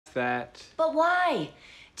that... But why?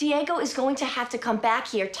 Diego is going to have to come back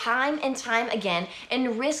here time and time again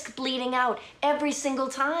and risk bleeding out every single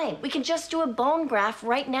time. We can just do a bone graft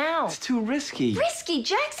right now. It's too risky. Risky?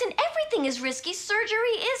 Jackson, everything is risky.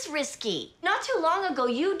 Surgery is risky. Not too long ago,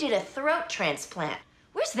 you did a throat transplant.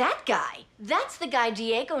 Where's that guy? That's the guy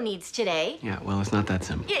Diego needs today. Yeah, well, it's not that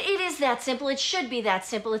simple. It is that simple. It should be that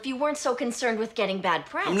simple if you weren't so concerned with getting bad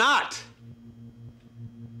press. I'm not!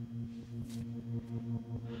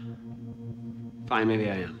 Fine, maybe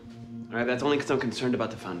I am. All right, that's only because I'm concerned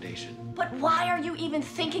about the foundation. But why are you even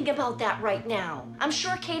thinking about that right now? I'm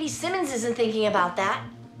sure Katie Simmons isn't thinking about that.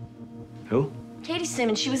 Who? Katie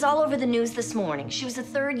Simmons, she was all over the news this morning. She was a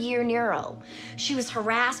third-year neuro. She was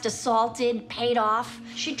harassed, assaulted, paid off.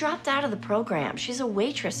 She dropped out of the program. She's a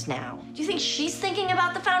waitress now. Do you think she's thinking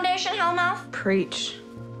about the foundation, Hellmouth? Preach.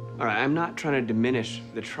 All right, I'm not trying to diminish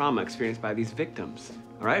the trauma experienced by these victims.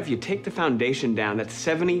 All right, if you take the foundation down, that's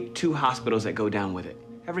 72 hospitals that go down with it.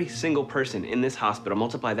 Every single person in this hospital,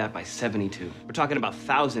 multiply that by 72. We're talking about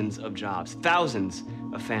thousands of jobs, thousands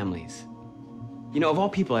of families. You know, of all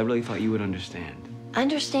people, I really thought you would understand.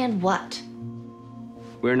 Understand what?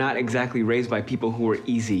 We're not exactly raised by people who were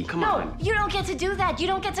easy. Come on. No, you don't get to do that. You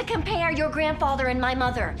don't get to compare your grandfather and my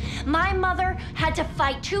mother. My mother had to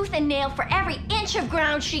fight tooth and nail for every inch of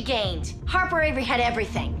ground she gained. Harper Avery had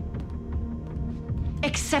everything.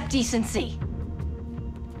 Except decency.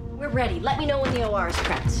 We're ready. Let me know when the OR is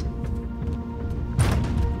prepped.